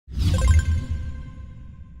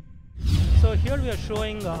here we are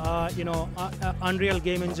showing, Unreal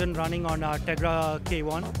Game Engine running on Tegra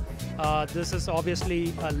K1. This is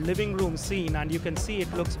obviously a living room scene, and you can see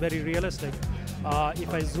it looks very realistic.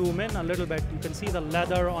 If I zoom in a little bit, you can see the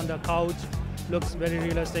leather on the couch looks very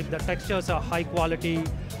realistic. The textures are high quality.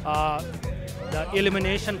 The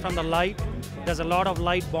illumination from the light, there's a lot of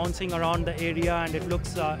light bouncing around the area, and it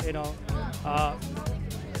looks,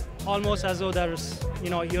 almost as though there's,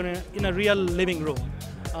 you're in a real living room.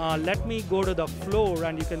 Let me go to the floor,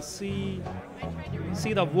 and you can see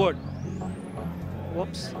the wood.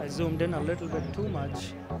 Whoops, I zoomed in a little bit too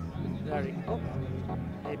much. There we go.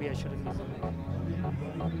 Maybe I shouldn't be zooming.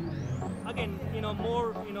 Again,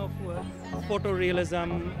 more,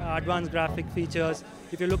 photorealism, advanced graphic features.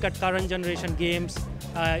 If you look at current generation games,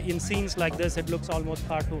 in scenes like this, it looks almost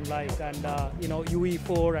cartoon-like. And,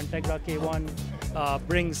 UE4 and Tegra K1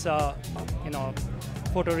 brings,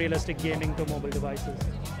 photorealistic gaming to mobile devices.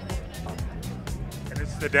 And this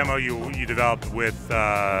is the demo you developed with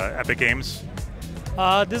Epic Games?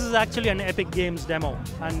 This is actually an Epic Games demo,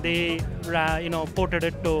 and they, ported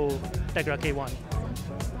it to Tegra K1,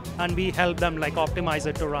 and we helped them optimize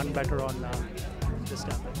it to run better on this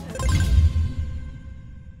tablet.